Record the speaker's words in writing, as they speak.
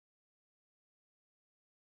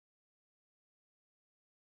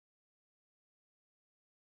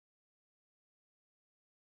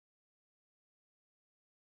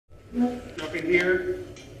Y'all can hear?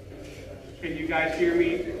 Can you guys hear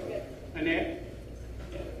me? Annette?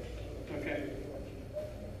 Okay.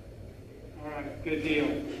 All right, good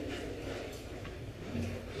deal.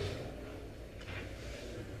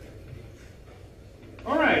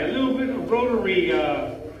 All right, a little bit of Rotary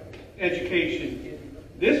education.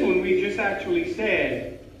 This one we just actually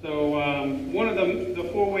said. So one of the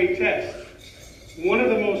four-way tests. One of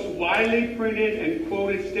the most widely printed and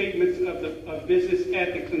quoted statements of business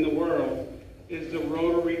ethics in the world is the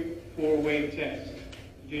Rotary four-way test.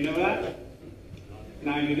 Do you know that?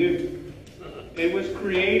 Now you do. It was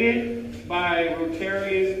created by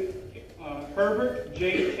Rotarian Herbert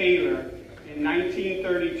J. Taylor in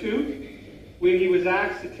 1932 when he was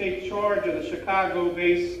asked to take charge of the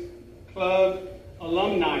Chicago-based club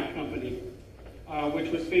alumni company,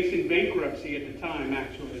 which was facing bankruptcy at the time,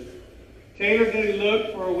 actually. Taylor then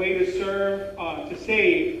looked for a way to save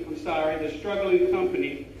the struggling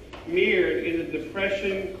company mired in the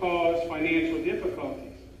depression-caused financial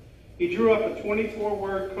difficulties. He drew up a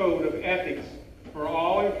 24-word code of ethics for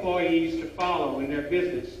all employees to follow in their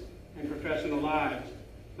business and professional lives.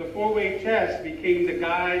 The four-way test became the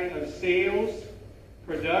guide of sales,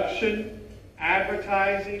 production,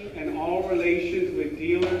 advertising, and all relations with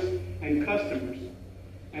dealers and customers.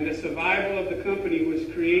 And the survival of the company was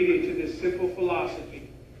created to this simple philosophy.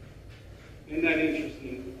 Isn't that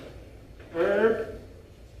interesting? Herb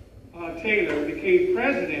Taylor became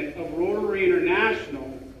president of Rotary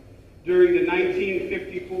International during the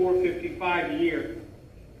 1954-55 year.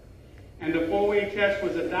 And the four-way test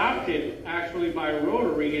was adopted actually by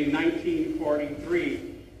Rotary in 1943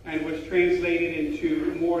 and was translated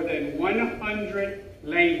into more than 100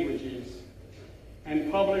 languages and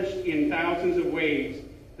published in thousands of ways.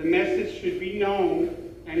 The message should be known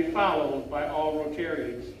and followed by all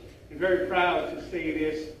Rotarians. I'm very proud to say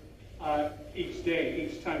this each day,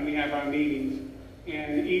 each time we have our meetings,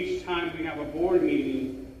 and each time we have a board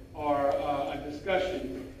meeting or a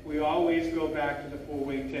discussion, we always go back to the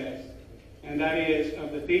four-way test. And that is,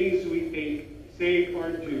 of the things we think, say,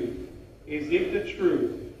 or do, is it the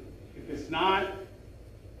truth? If it's not,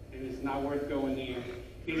 then it's not worth going there.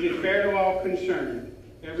 Is it fair to all concerned,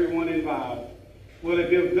 everyone involved? Will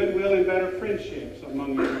it build goodwill and better friendships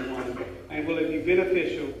among everyone? And will it be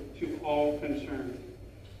beneficial to all concerned?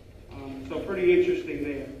 So pretty interesting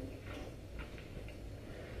there.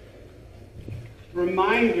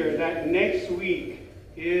 Reminder that next week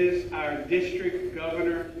is our district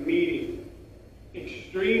governor meeting.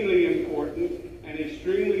 Extremely important, and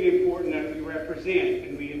extremely important that we represent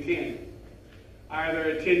and we attend.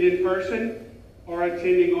 Either attend in person or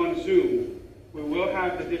attending on Zoom. We will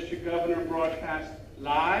have the district governor broadcast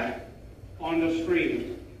live on the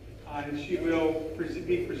screen. And she will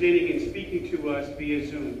be presenting and speaking to us via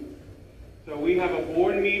Zoom. So we have a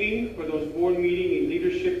board meeting for those board meeting and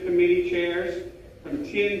leadership committee chairs from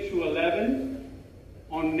 10 to 11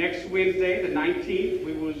 on next Wednesday, the 19th.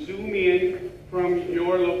 We will Zoom in from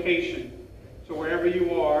your location. So wherever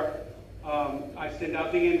you are, I send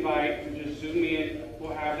out the invite. You just Zoom in.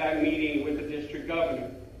 We'll have that meeting with the district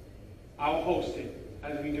governor. I'll host it,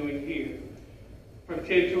 as we're doing here, from 10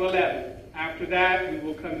 to 11. After that, we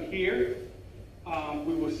will come here.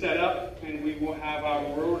 We will set up, and we will have our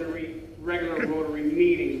regular Rotary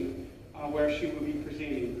meeting where she will be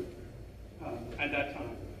presenting at that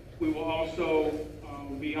time. We will also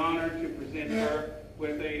be honored to present her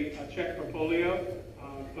with a check portfolio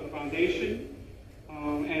for the foundation,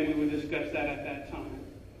 and we will discuss that at that time.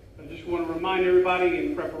 I just want to remind everybody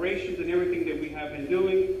in preparations and everything that we have been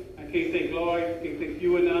doing. I can't thank Lloyd, I can't thank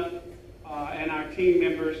you enough, and our team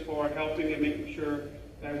members for helping and making sure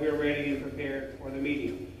that we're ready and prepared for the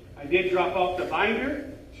meeting. I did drop off the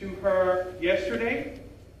binder to her yesterday,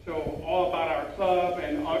 so all about our club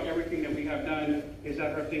and everything that we have done is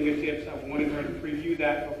at her fingertips. I wanted her to preview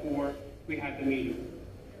that before we had the meeting.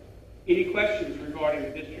 Any questions regarding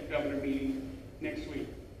the district governor meeting next week?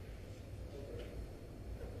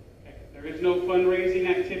 Okay. There is no fundraising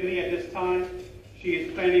activity at this time. She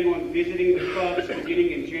is planning on visiting the clubs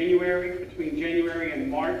beginning in January, between January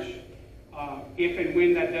and March. If and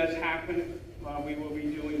when that does happen, we will be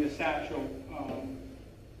doing the Satchel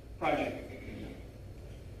project.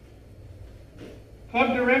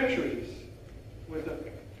 Club directories.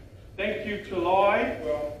 Thank you to Lloyd.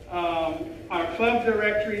 Our club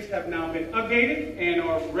directories have now been updated and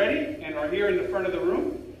are ready and are here in the front of the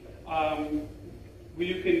room.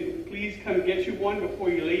 You can please come get you one before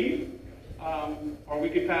you leave, or we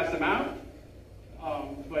can pass them out.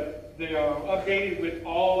 But they are updated with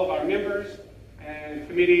all of our members and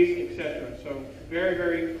committees, etc. So very,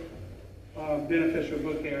 very beneficial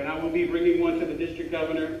book there. And I will be bringing one to the district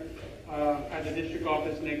governor at the district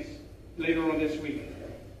office later on this week.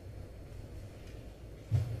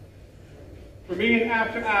 For me, and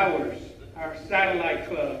After Hours, our satellite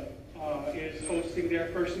club is hosting their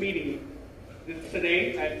first meeting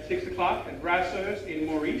today at 6 o'clock at Brasseurs in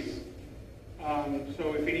Maurice.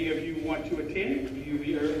 So if any of you want to attend,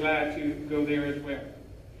 we are glad to go there as well.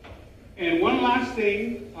 And one last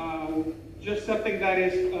thing, just something that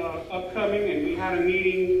is upcoming, and we had a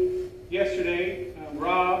meeting yesterday,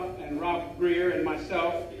 Rob Greer and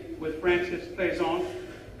myself with Francis Plaison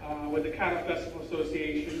with the Cattle Festival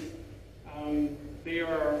Association. They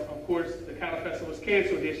are, of course, the Cattle Festival was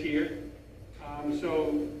canceled this year.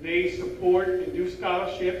 So they support and do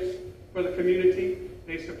scholarships for the community.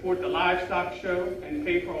 They support the livestock show and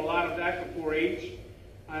pay for a lot of that for 4-H.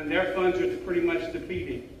 And their funds are pretty much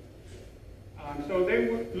depleted. So they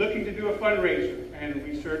were looking to do a fundraiser, and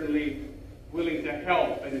we certainly willing to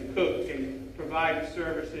help and cook and provide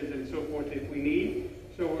services and so forth if we need.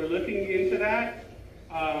 So we're looking into that,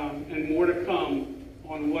 and more to come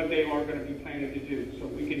on what they are going to be planning to do, so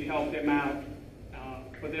we can help them out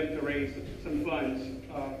for them to raise some funds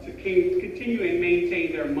to continue and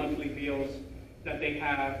maintain their monthly bills that they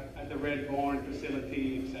have at the Red Barn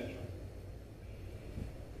facility, etc.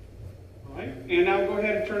 All right, and I'll go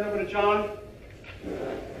ahead and turn over to John,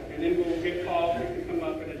 and then we'll get Paul to come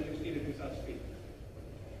up and introduce our speaker.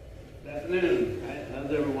 Good afternoon.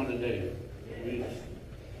 How's everyone today?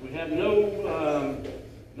 We have no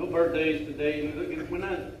birthdays today. When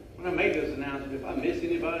I make this announcement, if I miss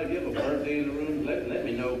anybody, if you have a birthday in the room, let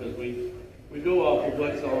me know, because we go off of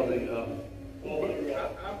what's on the.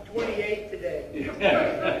 I'm 28 today.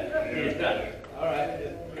 All right.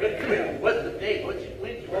 Good. What's the date? When's your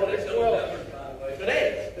birthday? It's 12.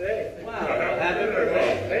 Today. Wow. Happy birthday.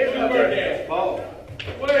 Today's my birthday. Paul.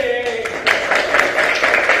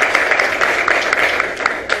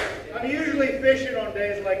 I'm usually fishing on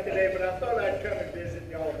days like today, but I thought I'd come and visit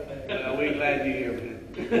y'all today. We're glad you're here, man.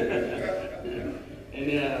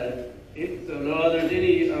 And so no others,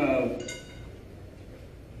 any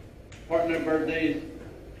partner birthdays,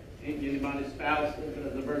 anybody's spouse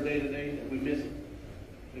has a birthday today that we miss.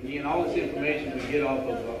 Again, all this information we get off of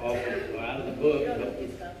out of the book.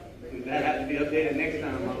 That has to be updated next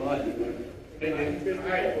time, my life. All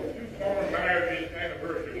right, two former marriages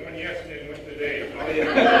anniversary, one yesterday and one today. Oh, yeah.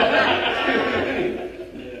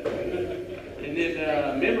 And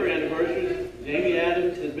then member anniversaries, Jamie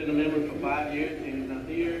Adams has been a member for 5 years, Jamie's not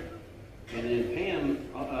here. And then Pam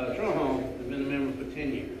Trohon has been a member for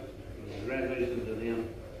 10 years. Congratulations to them,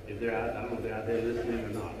 if they're out, I don't know if they're out there listening or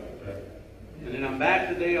not. And then I'm back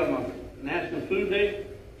today on my National Food Day.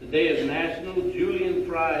 Today is National Julienne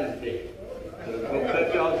Fries Day. So we'll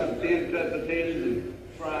cut y'all some thin cut potatoes and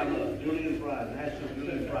fry them up. Julienne Fries, National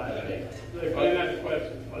Julienne Fries Day. Can I ask a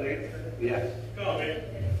question? Yes. Comment.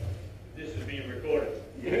 This is being recorded.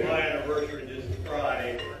 My anniversary this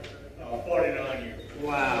Friday, 49 years.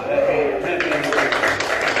 Wow. Happy anniversary.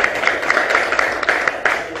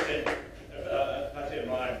 I said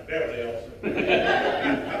mine, Beverly also.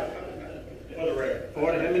 For the record.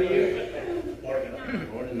 40, how many years? 49.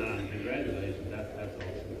 49. Congratulations. That's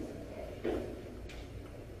awesome.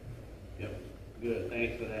 Yep. Good.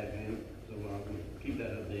 Thanks for that, man. So we'll keep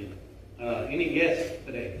that updated. Any guests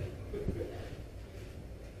today?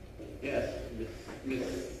 Yes. Miss.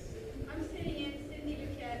 I'm sitting in Cindy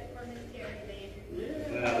Duquette for Miss Terry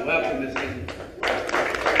Van. Welcome, Miss Cindy.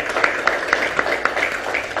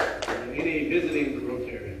 Any visiting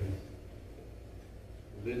Rotarians?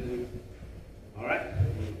 Visiting? All right.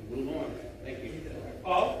 We'll move on. Thank you.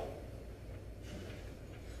 Paul?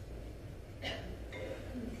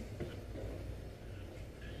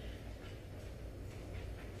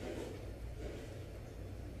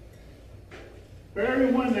 For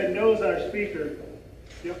everyone that knows our speaker,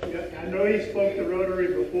 I know he spoke to Rotary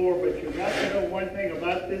before, but you got to know one thing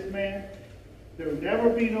about this man. There will never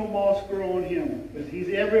be no moss grow on him, because he's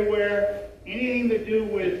everywhere. Anything to do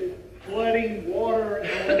with flooding, water,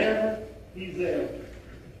 and whatever, he's there.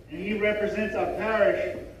 And he represents our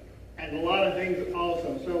parish and a lot of things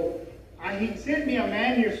also. So he sent me a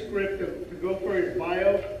manuscript to go for his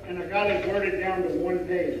bio, and I got it worded down to 1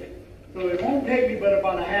 page. So it won't take me but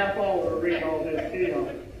about a half hour to read all this to you,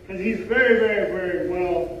 because he's very, very, very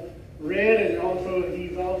well read, and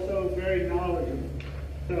he's also very knowledgeable.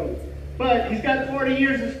 So, but he's got 40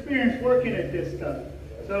 years experience working at this stuff.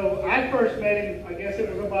 So I first met him, I guess it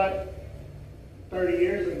was about 30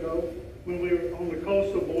 years ago, when we were on the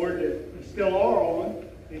coastal board that we still are on.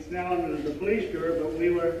 It's now under the police bureau, but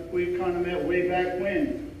we kind of met way back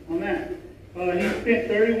when on that. He spent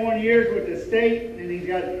 31 years with the state, and he's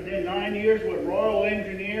got then 9 years with Royal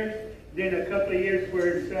Engineers, did a couple of years for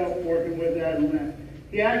himself working with that on that.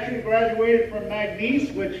 He actually graduated from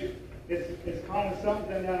McNeese, which is kind of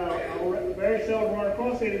something that I very seldom run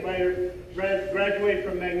across anybody who graduated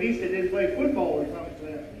from McNeese that didn't play football or something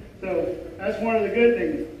like that. So that's one of the good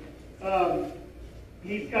things.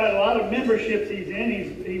 He's got a lot of memberships he's in.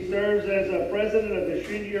 He serves as a president of the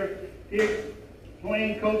Shindier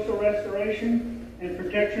Plain Coastal Restoration and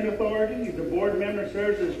Protection Authority. He's a board member,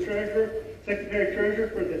 serves as secretary treasurer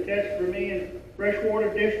for the Tex Vermillion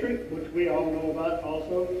Freshwater District, which we all know about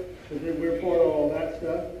also, because we're part of all that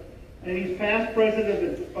stuff. And he's past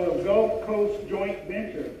president of Gulf Coast Joint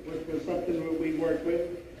Venture, which was something that we worked with.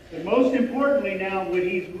 And most importantly now, what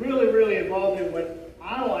he's really involved in, what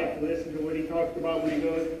I like to listen to what he talks about when he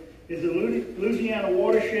goes, is the Louisiana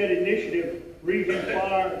Watershed Initiative Region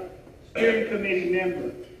Fire Steering Committee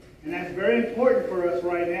member. And that's very important for us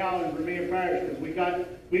right now in Vermillion Parish, because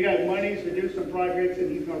we got monies to do some projects,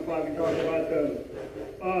 and he's going to probably talk about those.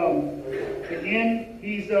 Again,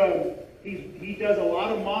 he does a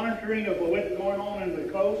lot of monitoring of what's going on in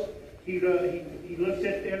the coast. He looks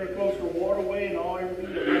at the intercoastal waterway and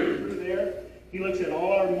everything that runs through there. He looks at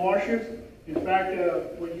all our marshes. In fact,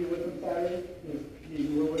 were you with him Saturday?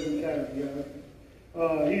 You were with him Saturday,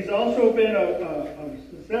 yeah. He's also been a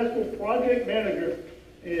successful project manager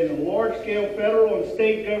in a large-scale federal and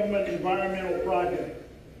state government environmental projects.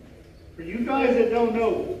 For you guys that don't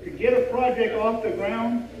know, to get a project off the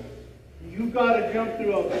ground, you've got to jump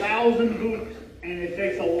through 1,000 hoops, and it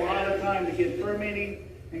takes a lot of time to get permitting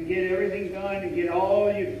and get everything done and get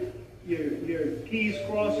all your T's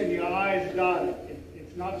crossed and your I's dotted.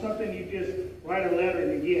 It's not something you just write a letter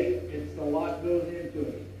to get. It's a lot goes into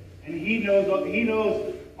it. And he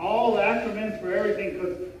knows all the acronyms for everything,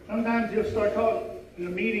 because sometimes he'll start talking, in a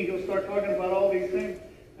meeting, he'll start talking about all these things,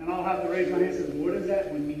 and I'll have to raise my hand and say, what does that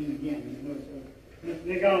one mean again? So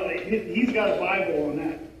he's got a Bible on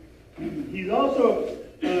that. He's also,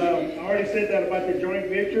 I already said that about the joint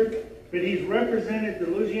venture, but he's represented the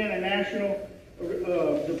Louisiana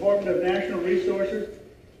Department of Natural Resources,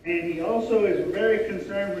 and he also is very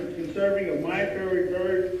concerned with conserving of migratory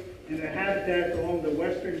birds and their habitats along the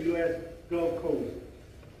western U.S. Gulf Coast.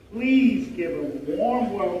 Please give a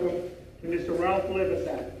warm welcome to Mr. Ralph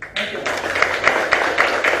Libersat. Thank you.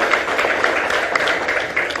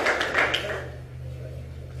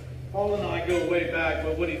 Paul and I go way back,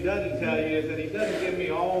 but what he doesn't tell you is that he doesn't give me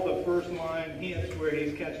all the first line hints where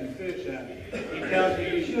he's catching fish at. He tells you,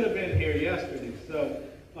 you should have been here yesterday. So,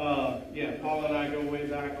 yeah, Paul and I go way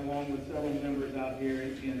back along with several members out here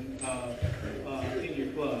in your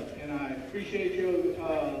club. And I appreciate you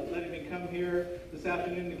letting me come here this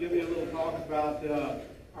afternoon to give you a little talk about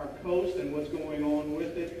our coast and what's going on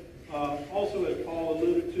with it. Also, as Paul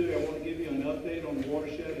alluded to, I want to give you an update on the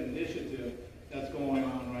watershed initiative that's going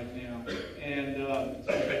on right now, and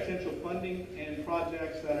some potential funding and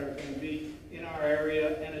projects that are going to be in our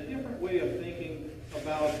area, and a different way of thinking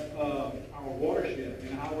about our watershed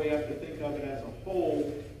and how we have to think of it as a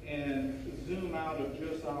whole and zoom out of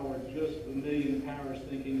just Vermillion Parish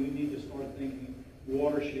thinking. We need to start thinking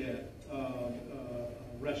watershed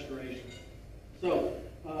restoration. So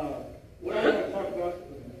what I want to talk about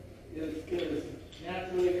is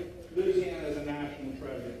naturally, Louisiana is a national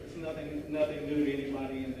treasure. It's nothing new to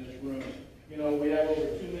anybody in this room. You know, we have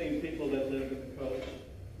over 2 million people that live in the coast.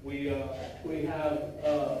 We have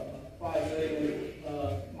 5 million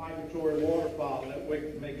migratory waterfowl that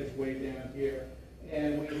make its way down here,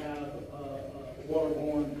 and we have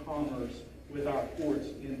waterborne commerce with our ports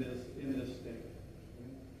in this state.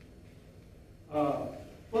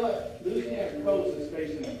 But Louisiana coast is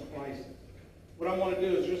facing a crisis. What I want to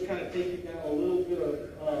do is just kind of take you down a little bit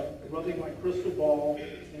of rubbing my crystal ball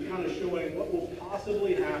and kind of showing what will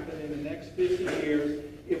possibly happen in the next 50 years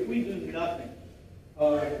if we do nothing.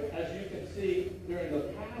 As you can see, during the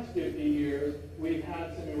past 50 years, we've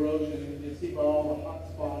had some erosion, and you can see by all the hot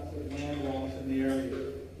spots of land loss in the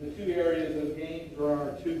area. The 2 areas of gains are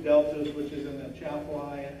our 2 deltas, which is in the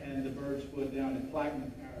Chapelai and the Bird's Foot down in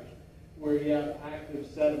Plaquemine Parish, where you have active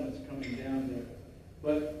sediments coming down there.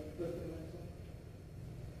 But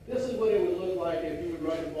this is what it would look like if you would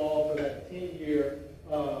run a ball for that 10-year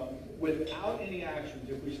without any actions.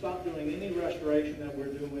 If we stop doing any restoration that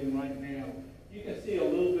we're doing right now, you can see a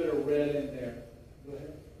little bit of red in there. Go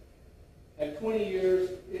ahead. At 20 years,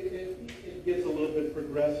 it gets a little bit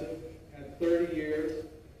progressive. At 30 years,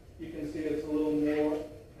 you can see it's a little more.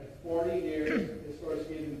 At 40 years, it starts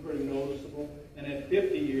getting pretty noticeable. And at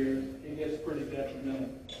 50 years, it gets pretty detrimental.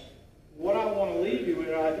 What I want to leave you with,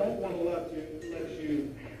 I don't want to let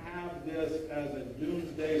you have this as a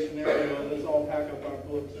doomsday scenario. Let's all pack up our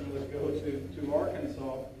books and let's go to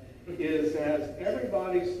Arkansas. is, has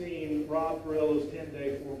everybody seen Rob Perillo's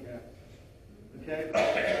 10-day forecast? Okay?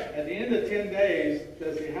 At the end of 10 days,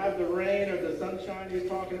 does he have the rain or the sunshine he's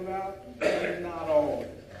talking about? Not always.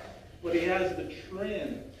 But he has the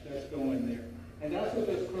trend that's going there. And that's what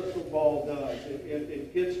this crystal ball does.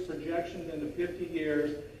 It gets projections into 50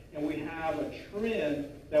 years, and we have a trend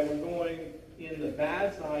that we're going in the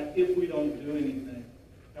bad side if we don't do anything.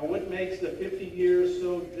 Now, what makes the 50 years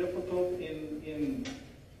so difficult in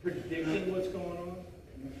predicting what's going on?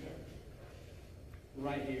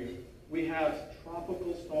 Right here. We have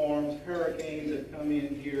tropical storms, hurricanes that come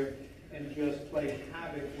in here and just play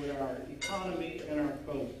havoc with our economy and our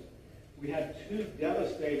coast. We had two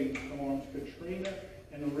devastating storms, Katrina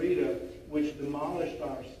and Rita, which demolished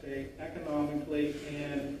our state economically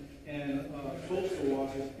and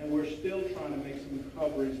coastal-wise, and we're still trying to make some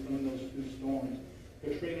recoveries from those two storms.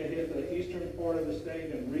 Katrina hit the eastern part of the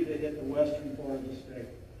state, and Rita hit the western part of the state.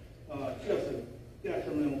 Just a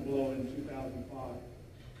detrimental blow in 2005.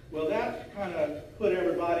 Well, that kind of put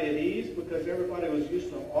everybody at ease because everybody was used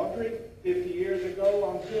to Audrey 50 years ago.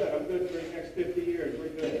 I'm good for the next 50 years. We're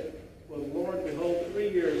good. Well, Lord and behold, 3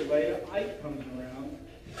 years later, Ike comes around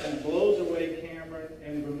and blows away Cameron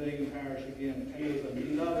and Vermilion Parish again. And it was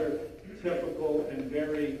another typical and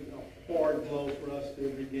very hard blow for us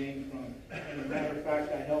to regain from. And as a matter of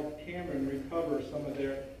fact, I helped Cameron recover some of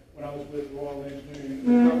their, when I was with Royal Engineering,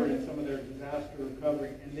 recovering some of their disaster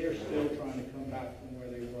recovery, and they're still trying to come back from where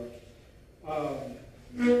they were.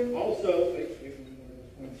 Also, I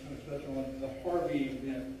want to touch on the Harvey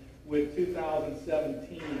event with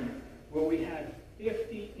 2017, where we had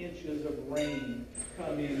 50 inches of rain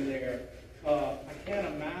come in there. I can't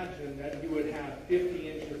imagine that you would have 50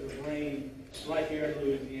 inches of rain right here in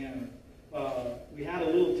Louisiana. We had a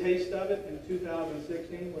little taste of it in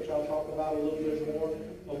 2016, which I'll talk about a little bit more,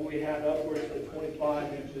 but we had upwards of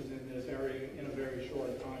 25 inches in this area in a very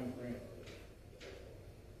short time frame.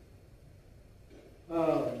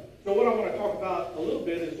 So what I want to talk about a little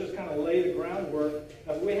bit is just kind of lay the groundwork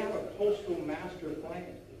of we have a coastal master plan,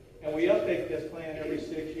 and we update this plan every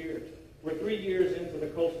 6 years. We're 3 years into the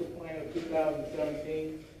coastal plan of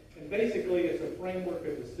 2017, and basically it's a framework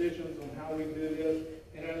of decisions on how we do this,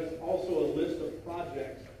 and it is also a list of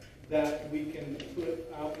projects that we can put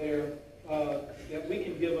out there that we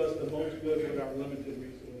can give us the most good with our limited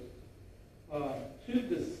resources. Two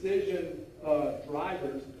decision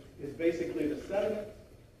drivers is basically the sediment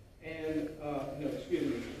and, the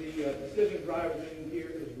decision drivers in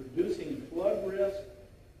here is reducing flood risk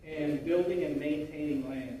and building and maintaining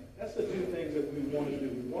land. That's the two things that we want to do.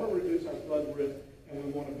 We want to reduce our flood risk and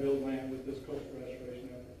we want to build land with this coastal restoration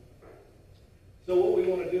effort. So what we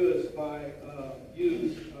want to do is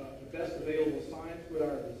use the best available science with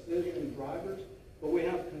our decision drivers, but we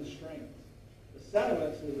have constraints. The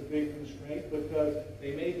sediments is a big constraint because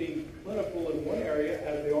they may be plentiful in one area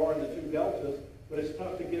as they are in the two deltas, but it's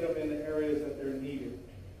tough to get them in the areas that they're needed.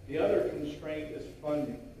 The other constraint is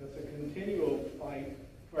funding. That's a continual fight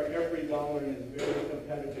for every dollar and is very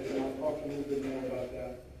competitive, and I'll talk a little bit more about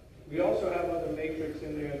that. We also have other matrix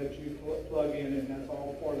in there that you plug in, and that's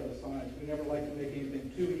all part of the science. We never like to make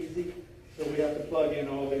anything too easy, so we have to plug in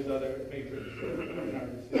all these other matrices in our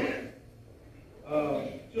decision.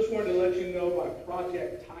 Just wanted to let you know by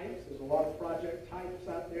project types. There's a lot of project types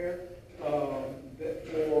out there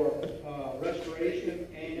for restoration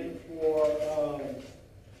and for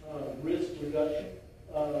risk reduction.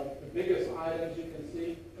 The biggest items you can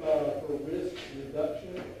see for risk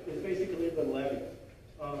reduction is basically the levees.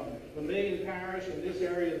 Vermilion Parish in this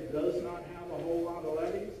area does not have a whole lot of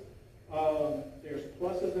levees. There's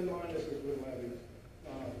pluses and minuses with levees.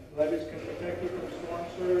 Levees can protect you from storm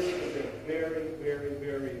surge, but they're very, very,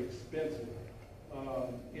 very expensive.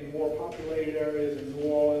 In more populated areas in New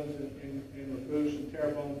Orleans and Lafourche and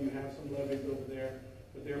Terrebonne, you have some levees over there,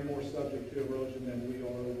 but they're more subject to erosion than we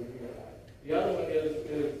are over here. The other one is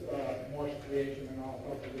Marsh creation, and I'll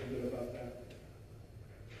talk a little bit about that.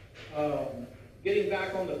 Getting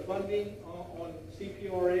back on the funding on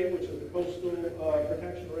CPRA, which is the Coastal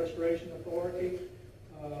Protection and Restoration Authority,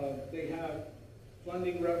 they have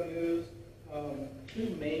funding revenues,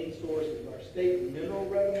 two main sources, our state mineral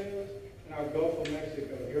revenues and our Gulf of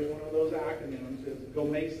Mexico. Here's one of those acronyms, it's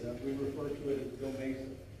GOMESA. We refer to it as GOMESA.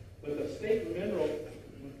 But the state mineral,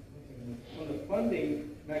 on the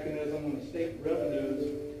funding mechanism on the state revenues,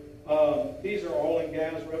 these are oil and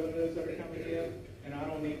gas revenues that are coming in, and I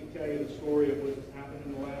don't need to tell you the story of what has happened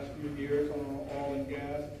in the last few years on oil and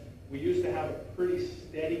gas. We used to have a pretty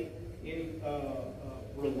steady,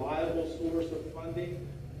 reliable source of funding.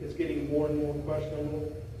 It's getting more and more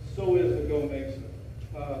questionable. So is the GOMESA.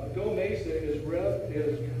 The GOMESA is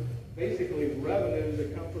basically revenues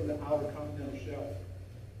that come from the outer continental shelf.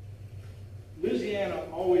 Louisiana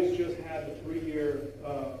always just had the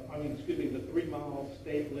 3-mile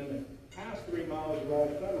state limit. Past 3 miles are all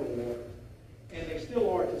federal water. And they still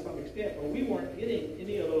are to some extent, but we weren't getting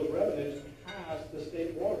any of those revenues past the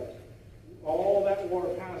state waters. All that water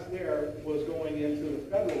past there was going into the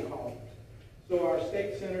federal columns. So our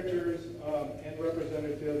state senators and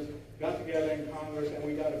representatives got together in Congress, and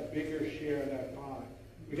we got a bigger share of that pie.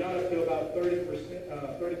 We got up to about 30%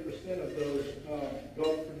 of those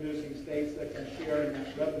Gulf-producing states that can share in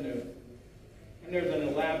that revenue. And there's an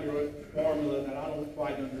elaborate formula that I don't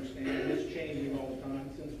quite understand, and it's changing all the time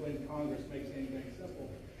since when Congress makes anything simple.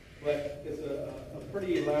 But it's a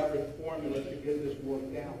pretty elaborate formula to get this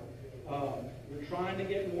worked out. We're trying to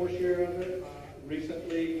get more share of it.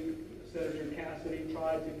 Recently, Senator Cassidy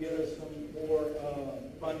tried to get us some more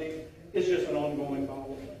funding. It's just an ongoing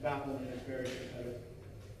battle, and it's very competitive.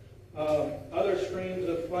 Other streams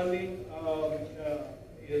of funding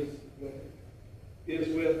is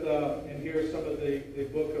with, and here's some of the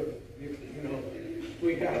book of,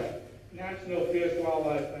 we have National Fish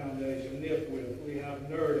Wildlife Foundation, NIFWIF. We have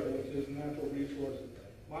NERDA, which is Natural Resources.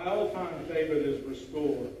 My all-time favorite is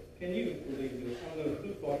Restore. Can you believe this? I don't know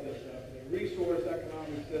who thought this out there. Resource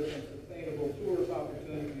Economic System, Sustainable Tourist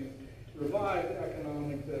Opportunities, Revived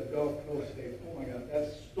Economics at Gulf Coast States. Oh my God,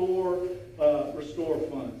 that's Restore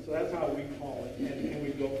Fund. So that's how we call it, and we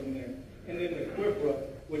go from there. And then the QIPRA,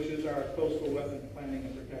 which is our Coastal Wetland Planning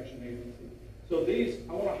and Protection Agency. So these,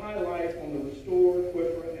 I want to highlight on the Restore,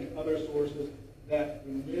 QIPRA, and other sources that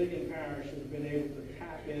Vermilion Parish has been able to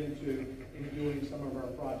tap into in doing some of our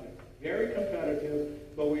projects. Very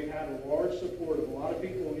competitive, but we've had a large support of a lot of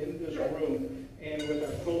people in this room and with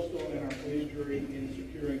our coastal and our police jury in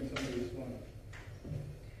securing some of these funds.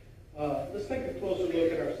 Let's take a closer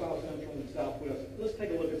look at our South Central and Southwest. Let's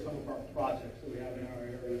take a look at some of our projects that we have in our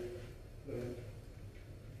area.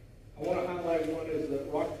 I want to highlight one is the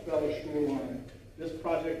Rockefeller Shoreline. This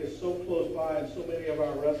project is so close by, and so many of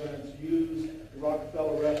our residents use the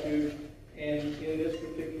Rockefeller Refuge. And in this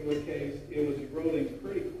particular case, it was eroding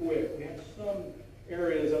pretty quick. We had some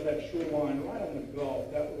areas of that shoreline right on the Gulf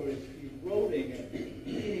that was eroding at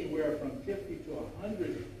anywhere from 50 to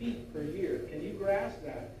 100 feet per year. Can you grasp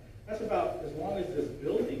that? That's about as long as this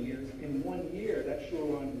building is. In 1 year, that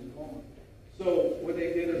shoreline was gone. So what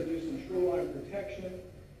they did is do some shoreline protection,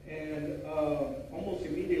 and almost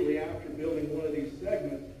immediately after building one of these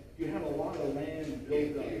segments, you have a lot of land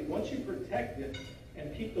built up. Once you protect it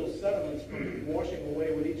and keep those sediments from washing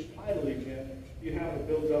away with each tidal event, you have a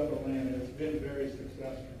build-up of land, and it's been very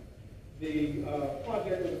successful. The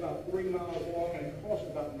project was about 3 miles long, and it cost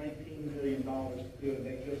about $19 million to do it.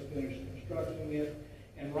 They just finished constructing it,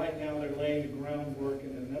 and right now they're laying the groundwork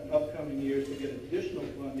in the upcoming years to get additional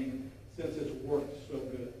funding since it's worked so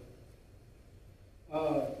good. A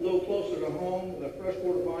little closer to home, the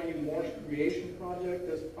Freshwater Volume Marsh Creation Project.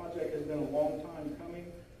 This project has been a long time coming.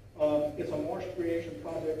 It's a marsh creation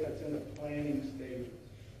project that's in the planning stages.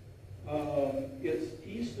 It's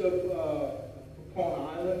east of Pecan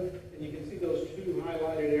Island, and you can see those two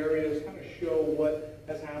highlighted areas kind of show what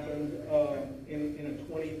has happened in a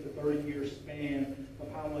 20 to 30 year span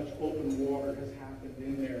of how much open water has happened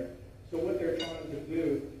in there. So what they're trying to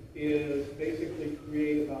do is basically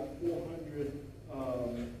create about 400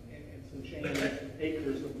 and some change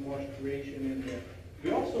acres of marsh creation in there.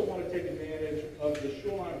 We also want to take advantage of the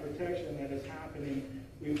shoreline protection that is happening.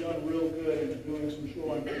 We've done real good in doing some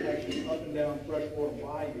shoreline protection up and down Freshwater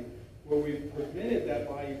Bayou, where we've prevented that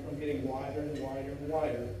bayou from getting wider and wider and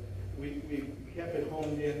wider. We kept it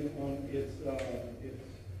honed in on its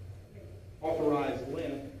authorized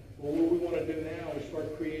length. Well, what we want to do now is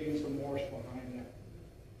start creating some marsh behind that.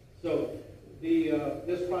 So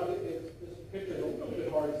this project, this picture is a little bit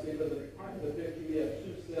hard to see, but at the top of the picture you have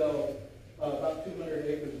 2 cells, about 200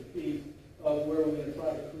 acres apiece, of where we're going to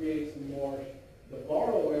try to create some marsh. The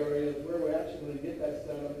borrow area is where we actually going to get that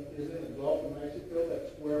sediment is in the Gulf of Mexico, that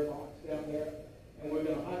square box down there. And we're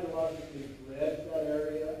going to hydrologically dredge that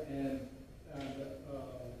area and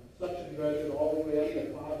suction dredge it all the way up to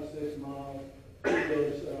 5 to 6 miles through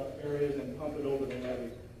those areas and pump it over the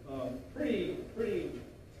levee. Pretty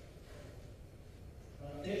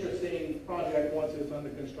interesting project once it's under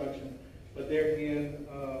construction. But there again,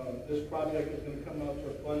 this project is going to come up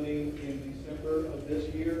for funding in December of this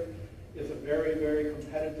year. It's a very, very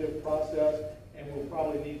competitive process, and we'll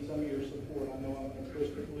probably need some of your support. I know I'm going to push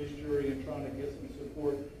the police jury and trying to get some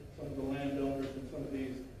support, some of the landowners and some of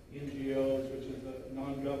these NGOs, which is a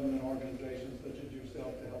non-government organizations such as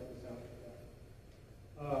yourself, to help us out with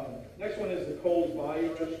that. Next one is the Coles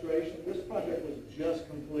Bayou restoration. This project was just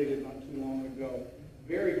completed. completed not too long ago.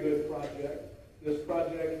 Very good project. This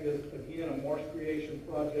project is, again, a marsh creation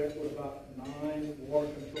project with about 9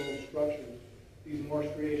 water-controlled structures. These marsh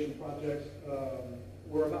creation projects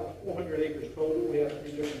were about 400 acres total. We have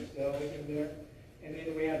 3 different cells in there. And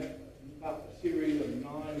then we had about a series of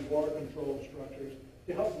 9 water-controlled structures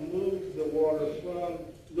to help move the water from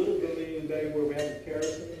Little Vermilion Bay, where we have the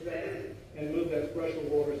terracing there, and move that fresher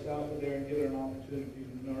water south of there and give it an opportunity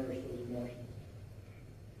to nourish those marshes.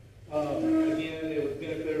 Again, it was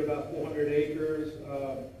benefited about 400 acres.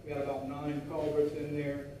 We had about 9 culverts in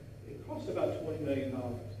there. It cost about $20 million.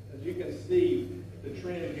 As you can see, the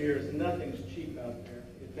trend here is nothing's cheap out there.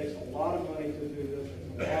 It takes a lot of money to do this.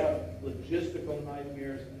 It's a lot of logistical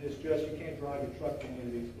nightmares. And it's just, you can't drive your truck to any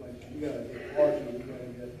of these places. You got to get barges, you got to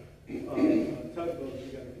get tugboats,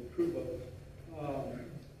 you got to get crew boats.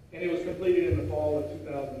 And it was completed in the fall of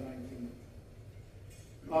 2019.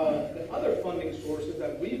 The other funding sources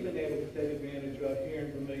that we've been able to take advantage of here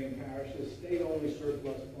in Vermilion Parish is state-only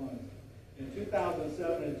surplus funds. In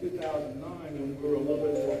 2007 and 2009, when we were a little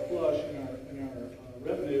bit more flush in our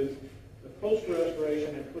revenues, the coastal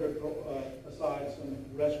restoration had put aside some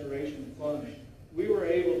restoration funds. We were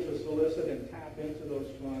able to solicit and tap into those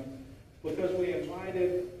funds because we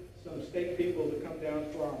invited some state people to come down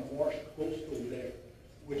for our Marsh Coastal Day,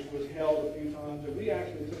 which was held a few times, and we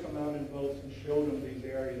actually took them out in boats and showed them these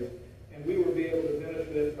areas. And we will be able to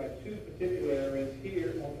benefit by 2 particular areas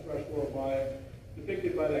here on the freshwater bayou,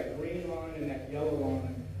 depicted by that green line and that yellow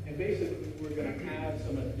line. And basically, we're going to add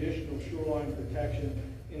some additional shoreline protection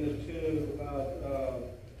in the tune of about,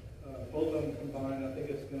 both of them combined, I think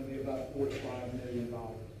it's going to be about $4 to $5 million.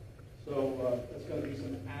 So that's going to be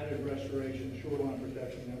some added restoration, shoreline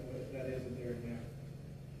protection that isn't there now.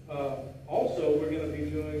 Also, we're going to be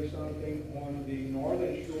doing something on the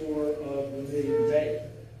northern shore of Vermilion Bay.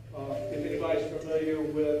 If anybody's familiar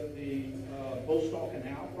with the Bostock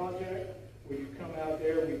Canal project, where you come out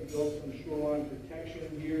there, we built some shoreline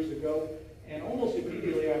protection years ago, and almost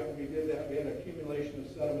immediately after we did that, we had an accumulation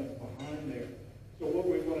of sediment behind there. So what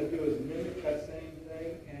we want to do is mimic that same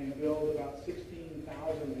thing and build about 16,000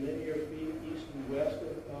 linear feet east and west of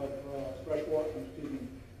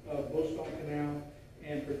Bostock Canal,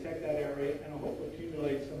 and protect that area, and I hope to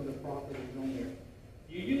accumulate some of the properties on there.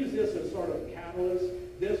 You use this as sort of a catalyst.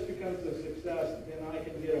 This becomes a success, then I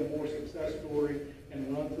can get a more success story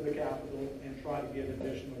and run to the Capitol and try to get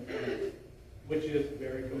additional funds, which is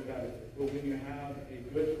very competitive. But when you have a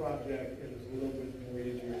good project, it is a little bit more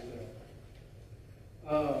easier to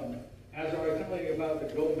sell. As I was telling you about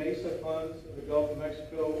the Go Mesa funds, the Gulf of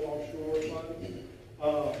Mexico offshore funds,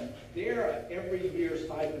 they're an every year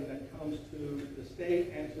stipend that comes to the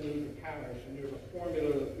state and to the parish, and there's a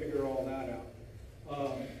formula to figure all that out.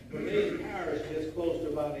 Vermilion Parish gets close to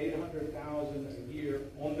about $800,000 a year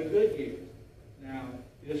on the good years. Now,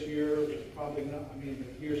 this year is probably not,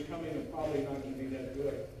 the years coming are probably not going to be that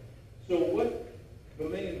good. So what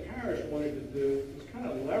Vermilion Parish wanted to do was kind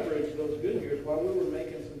of leverage those good years while we were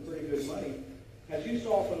making some pretty good money. As you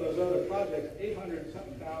saw from those other projects,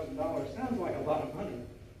 $800-something thousand sounds like a lot of money.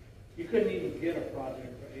 You couldn't even get a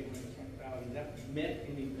project for $800-something thousand. That meant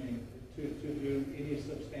anything to do any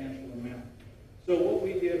substantial amount. So what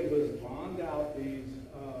we did was bond out these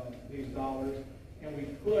dollars, and we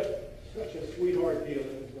put such a sweetheart deal.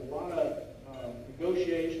 It was a lot of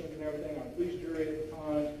negotiations and everything. Our police jury at the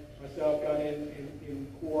time, myself, got in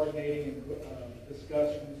coordinating and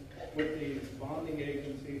discussions with these bonding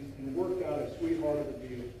agencies and worked out a sweetheart of a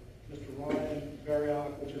deal. Mr. Ryan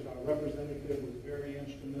Variak, which is our representative, was very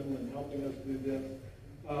instrumental in helping us do this.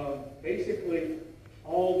 Basically,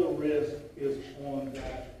 all the risk is on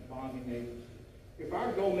that bonding agency. If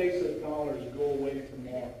our Go Mesa dollars go away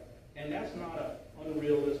tomorrow, and that's not an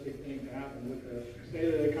unrealistic thing to happen with the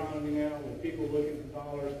state of the economy now, with people looking for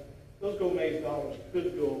dollars, those Go Mesa dollars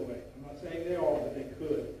could go away. I'm not saying they are, but they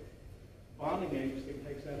could. Bonding agency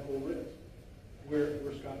takes that whole risk. We're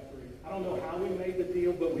scot-free. I don't know how we made the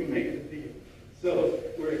deal, but we made the deal. So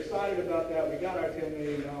we're excited about that. We got our $10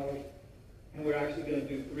 million, and we're actually going to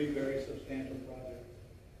do 3 very substantial projects.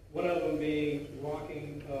 One of them being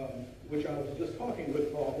rocking, which I was just talking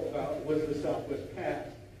with Paul about, was the Southwest Pass.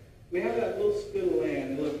 We have that little spit of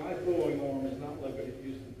land. Look, my throwing arm is not like it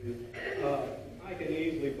used to be. I can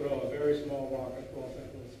easily throw a very small rock across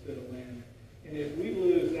that little spit of land. And if we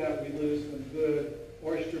lose that, we lose some good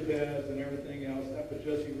oyster beds and everything else. That would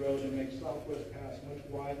just erode and make Southwest Pass much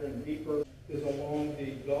wider and deeper. Is along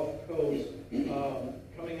the Gulf Coast,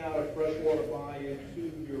 coming out of Freshwater Bayou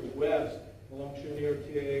to your west along Chenier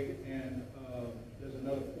Tig, and there's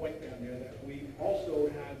another point down there that we also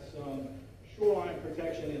had some shoreline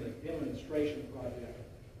protection in a demonstration project.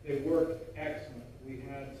 They worked excellent. We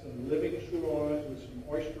had some living shorelines with some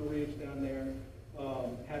oyster reefs down there.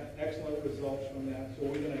 Had excellent results from that. So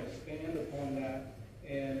we're going to expand upon that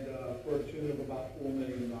and for a tune of about $4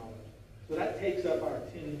 million. So that takes up our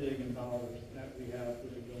 $10 million that we have for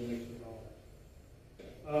the donation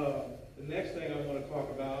dollars. The next thing I want to talk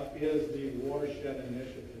about is the watershed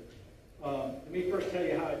initiative. Let me first tell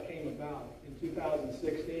you how it came about. In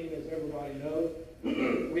 2016, as everybody knows,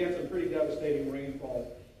 we had some pretty devastating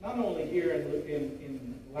rainfall, not only here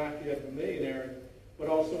in Lafayette Vermilion area, but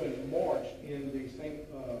also in Marsh, in the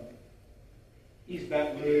East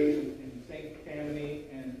Baton Rouge and St. Tammany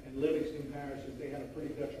and Livingston parishes. They had a pretty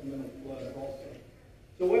detrimental flood also.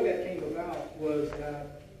 So what that came about was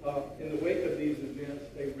that in the wake of these events,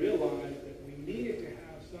 they realized that we needed to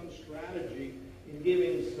have some strategy in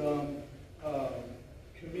giving some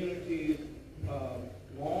communities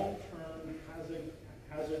long-term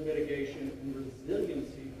hazard mitigation and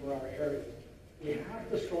resiliency for our areas. We have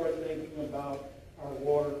to start thinking about our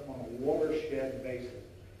water on a watershed basis,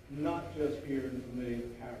 not just here in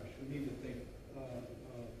Vermilion Parish. We need to think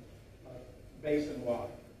basin-wide.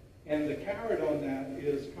 And the carrot on that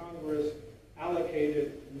is Congress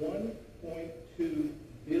allocated $1.2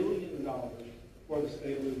 billion for the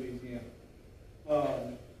state of Louisiana.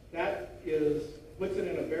 That puts it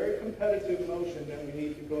in a very competitive motion that we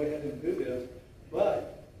need to go ahead and do this,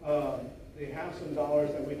 but they have some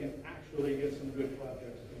dollars that we can actually get some good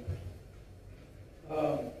projects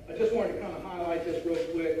done. I just wanted to kind of highlight this real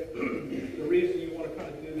quick. The reason you want to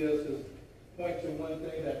kind of do this is point to one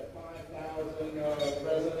thing, that 5,000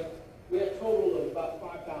 residents. We have a total of about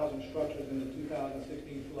 5,000 structures in the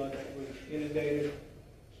 2016 flood that were inundated.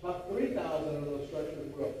 About 3,000 of those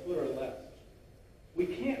structures were a foot or less. We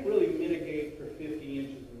can't really mitigate for 50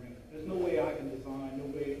 inches of rain. There's no way I can design, no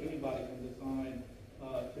way anybody can design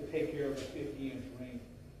to take care of a 50-inch rain.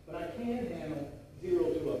 But I can handle 0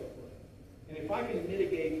 to a foot. And if I can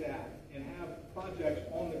mitigate that and have projects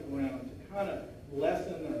on the ground to kind of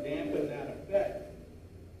lessen or dampen that effect,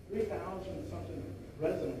 3,000-something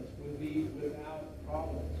residents would be without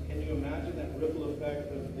problems. Can you imagine that ripple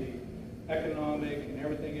effect of the economic and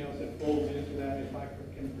everything else that folds into that if I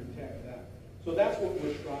can protect that? So that's what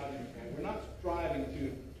we're striving for. We're not striving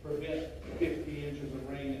to prevent 50 inches of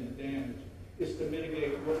rain and damage. It's to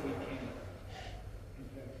mitigate what we can.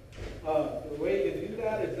 Okay. The way to do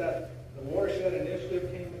that is that the watershed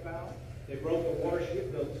initiative came about. They broke the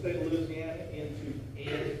state of Louisiana into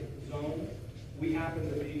 8 zones. We happen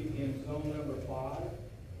to be in zone number 5,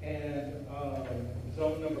 and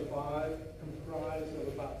zone number 5 comprised of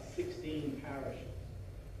about 16 parishes.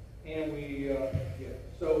 And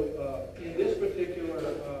in this particular,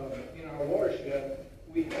 in our watershed,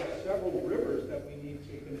 we have several rivers that we need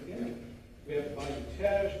to continue. We have the Bayou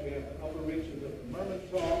Teche, we have the upper reaches of the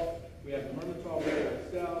Mermentau, we have the Mermentau River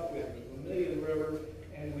itself, we have the Vermilion River,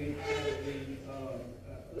 and we have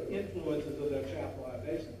the influences of the Chapelai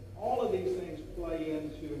Basin. All of these things play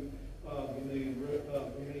into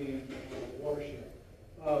Vermilion watershed.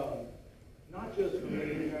 Not just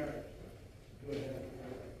Vermilion Parish. Go ahead.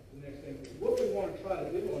 The next thing. What we want to try to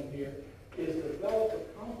do on here is develop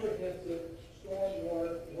a comprehensive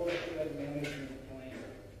stormwater watershed management plan.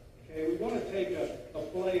 Okay, we want to take a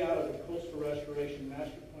play out of the Coastal Restoration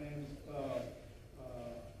Master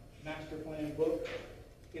Plan book.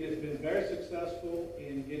 It has been very successful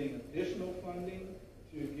in getting additional funding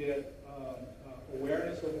to get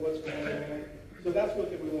awareness of what's going on. So that's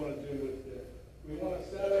what we want to do with this. We want to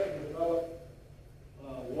set up and develop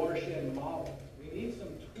watershed models. We need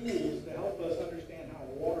some tools to help us understand how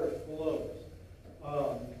water flows.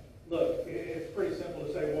 Look, it's pretty simple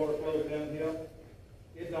to say water flows downhill.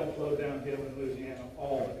 It don't flow downhill in Louisiana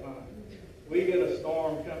all the time. We get a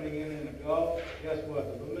storm coming in the Gulf, guess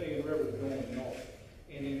what? The Vermilion River is going north.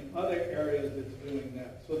 And in other areas, it's doing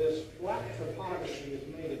that. So this flat topography has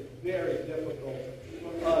made it very difficult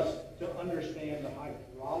for us to understand the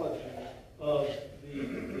hydrology of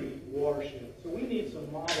the watershed. So we need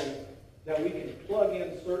some models that we can plug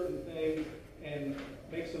in certain things and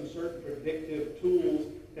make some certain predictive tools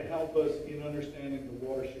to help us in understanding the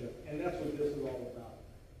watershed. And that's what this is all about.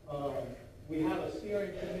 We have a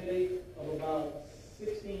steering committee of about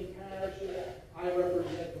 16 parishes. I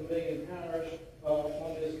represent Vermilion Parish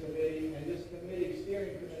on this committee, and this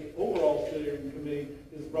steering committee, overall steering committee,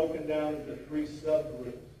 is broken down into 3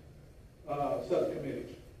 subgroups,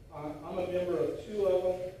 subcommittees. I'm a member of 2 of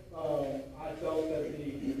them. I felt that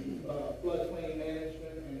the floodplain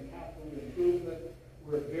management and capital improvement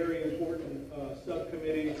were very important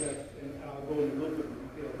subcommittees, and I'll go into a little bit of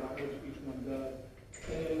detail about which each one does.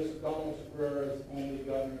 And then Mr. Donald Square is on the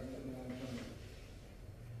governance and long-term.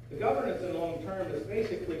 The governance in long term is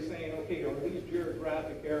basically saying, okay, are these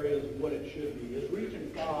geographic areas what it should be? Is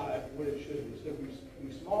Region 5 what it should be? Should we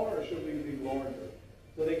be smaller or should we be larger?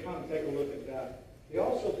 So they kind of take a look at that. They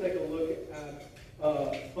also take a look at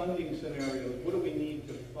funding scenarios. What do we need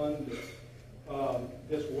to fund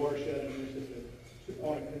this watershed initiative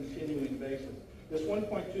on a continuing basis? This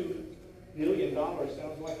 $1.2 billion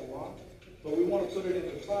sounds like a lot, but we want to put it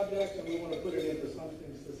into projects and we want to put it into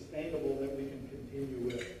something sustainable that we can continue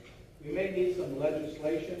with. We may need some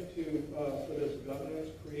legislation for this governance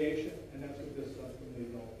creation, and that's what this subcommittee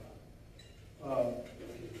is all about.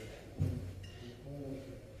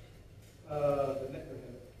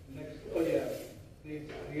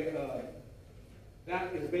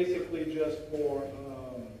 That is basically just for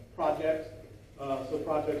projects. So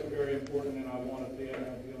projects are very important, and I want to be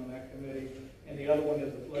on that committee. And the other one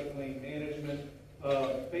is the floodplain management.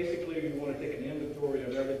 Basically, you want to take an inventory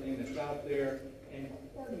of everything that's out there and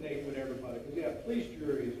coordinate with everybody. Because you have police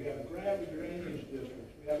juries, you have gravity drainage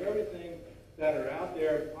districts, we have everything that are out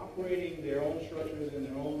there operating their own structures in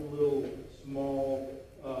their own little small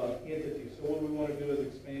entities. So what we want to do is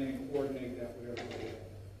expand and coordinate that with everybody.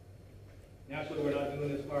 Naturally, we're not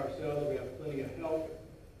doing this by ourselves. We have plenty of help.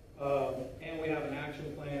 And we have an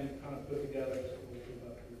action plan kind of put together. So we'll do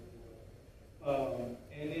about 3 or 4.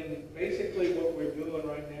 And then basically what we're doing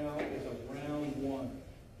right now is a round one.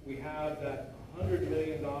 We have that $100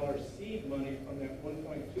 million seed money from that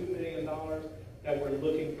 $1.2 million that we're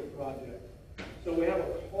looking for projects. So we have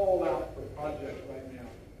a call out for projects right now.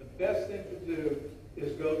 The best thing to do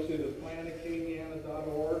is go to the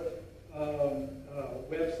planacadiana.org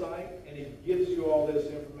website, and it gives you all this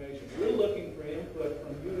information. We're looking for input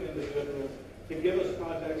from you individuals to give us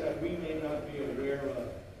projects that we may not be aware of.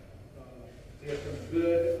 There's some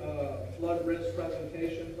good flood risk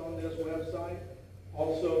presentations on this website.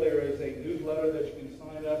 Also, there is a newsletter that you can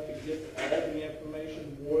sign up to get all the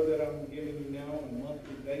information more that I'm giving you now on a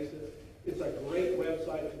monthly basis. It's a great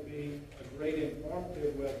website to be, a great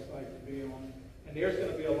informative website to be on. And there's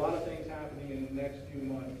going to be a lot of things happening in the next few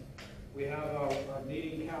months. We have our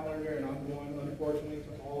meeting calendar, and I'm going, unfortunately,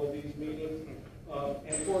 to all of these meetings.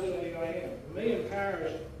 And fortunately, I am. Vermilion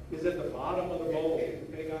Parish is at the bottom of the bowl,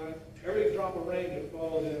 okay, guys? Every drop of rain that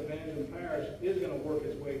falls in Evangeline Parish is going to work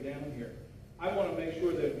its way down here. I want to make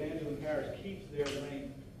sure that Evangeline Parish keeps their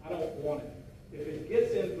rain. I don't want it. If it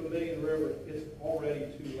gets into Vermilion River, it's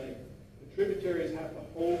already too late. The tributaries have to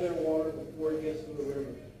hold their water before it gets to the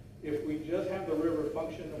river. If we just have the river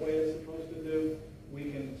function the way it's supposed to do, we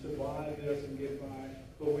can survive this and get by,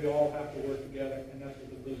 but we all have to work together, and that's what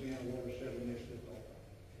the Louisiana Watershed Initiative is all about.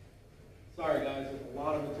 Sorry, guys, there's a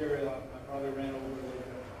lot of material. I probably ran over a little bit.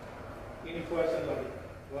 Any questions? I'll be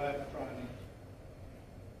glad to try and answer.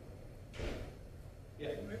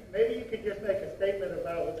 Yeah. Maybe you could just make a statement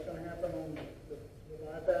about what's going to happen on the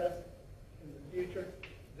bypass in the future.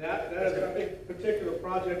 That is a big particular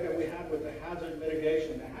project that we have with the hazard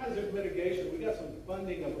mitigation. The hazard mitigation, we got some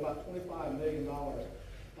funding of about $25 million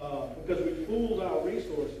because we pooled our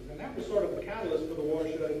resources, and that was sort of a catalyst for the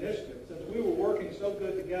Watershed Initiative. Since we were working so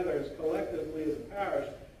good together as collectively as a parish,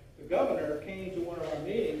 the governor came to one of our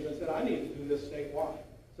meetings and said, I need to do this statewide.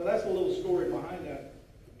 So that's a little story behind that.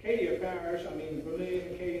 Acadia Parish,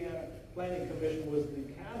 Vermilion Acadiana Planning Commission was the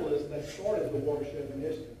catalyst that started the Watershed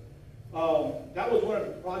Initiative. That was one of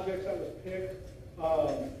the projects that was picked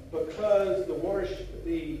because the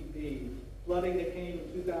flooding that came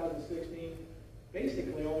in 2016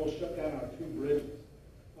 basically almost shut down our 2 bridges.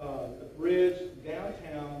 The bridge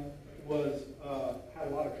downtown was had a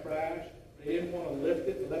lot of trash. They didn't want to lift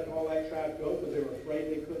it and let all that trash go because they were afraid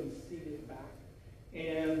they couldn't seat it back.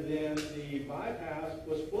 And then the bypass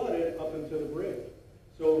was flooded up into the bridge.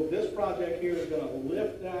 So this project here is going to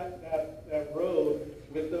lift that road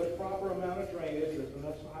with the proper amount of drainage. There's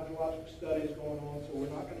enough hydrologic studies going on, so we're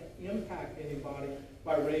not going to impact anybody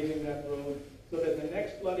by raising that road. So that the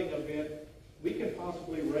next flooding event, we can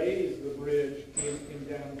possibly raise the bridge in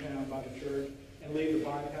downtown by the church and leave the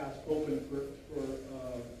bypass open for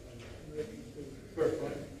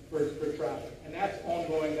traffic. And that's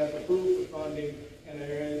ongoing. That's approved for funding, and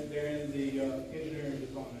they're in the engineering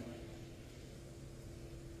design.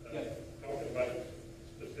 Yes. Talking about a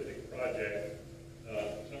specific project,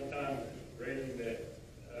 sometimes grading that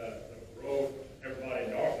the road, everybody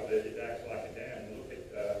north of it, it acts like a dam. Look at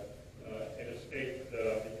interstate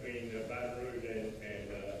between Baton Rouge and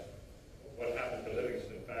what happened to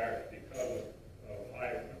Livingston Parish because of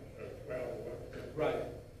high 12. Right.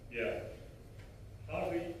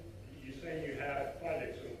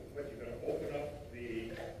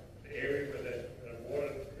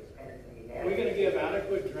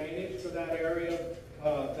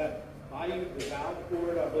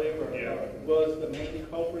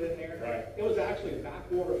 there. Right. It was actually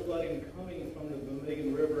backwater flooding coming from the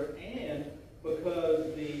Vermilion River, and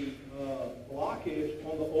because the blockage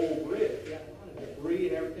on the old bridge, we had a lot of debris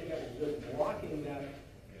and everything that was just blocking that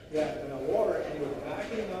water, and it was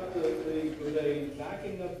backing up the Vermilion,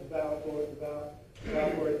 backing up the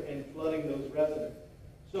Valcourt, and flooding those residents.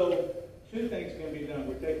 So two things can be done.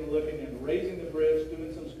 We're taking a look and raising the bridge,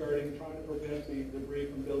 doing some skirting, trying to prevent the debris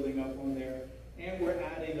from building up on there. And we're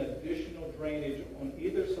adding additional drainage on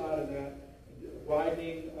either side of that,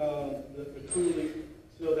 widening the coulee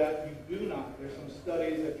so that you do not, there's some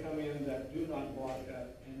studies that come in that do not block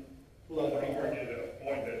that and flood. I heard you to a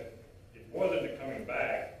point that it wasn't coming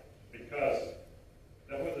back because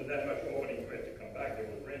there wasn't that much opening for it to come back. There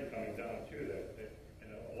was rain coming down to that.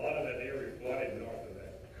 And a lot of that area flooded north of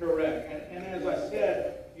that. Correct. And as I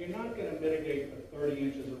said, you're not going to mitigate for 30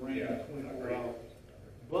 inches of rain in 24 hours.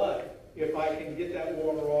 But if I can get that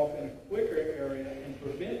water off in a quicker area and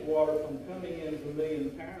prevent water from coming in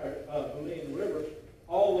Vermilion River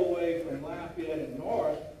all the way from Lafayette and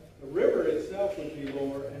north, the river itself would be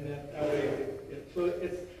lower, and that way so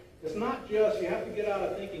it's not just, you have to get out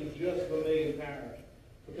of thinking just Vermilion Parish,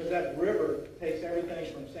 because that river takes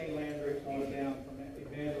everything from St. Landry's on down, from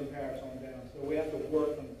Evangeline Parish on down. So we have to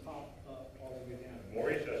work from the top up all the way down.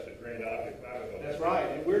 Maurice has to drain out of Abbeville. That's right,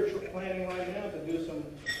 and we're planning right now to do some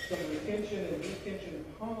retention and detention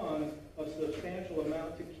ponds of substantial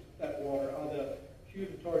amount to keep that water out of the Cue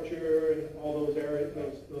de Torture and all those areas,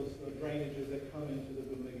 those drainages that come into the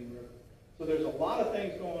Vermilion River. So there's a lot of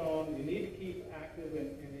things going on. You need to keep active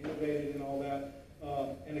and innovative and all that.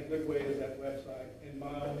 And a good way is that website. And by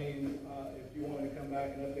all means, if you want me to come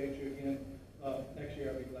back and update you again next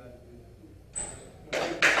year, I'll be glad to do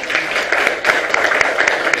that.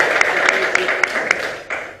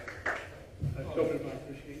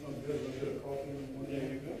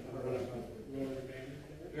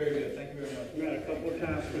 Very good. Thank you very much. We got a couple of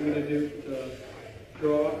tasks we're going to do to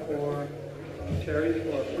draw for Terry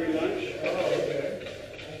for a free lunch. Oh, okay.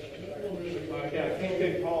 Yeah, I can't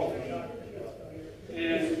take calls.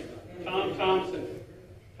 And Tom Thompson.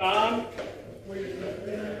 Tom,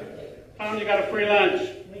 you got a free lunch.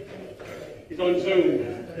 He's on Zoom.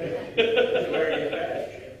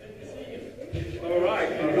 All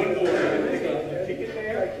right, and one more. Ticket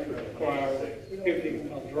there for our 50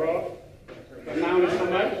 draw. The amount is how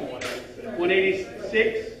much?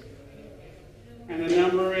 186. And the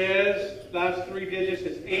number is, last three digits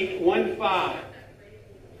is 815.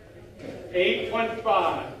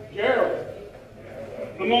 815. Gerald.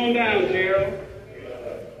 Come on down, Gerald.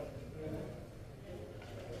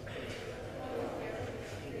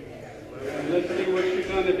 And let's see what you're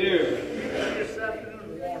going to do.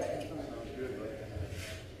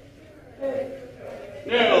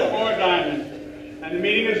 No, 4 diamonds. And the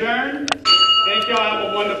meeting adjourned. Thank y'all. Have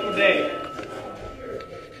a wonderful day.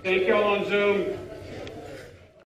 Thank y'all on Zoom.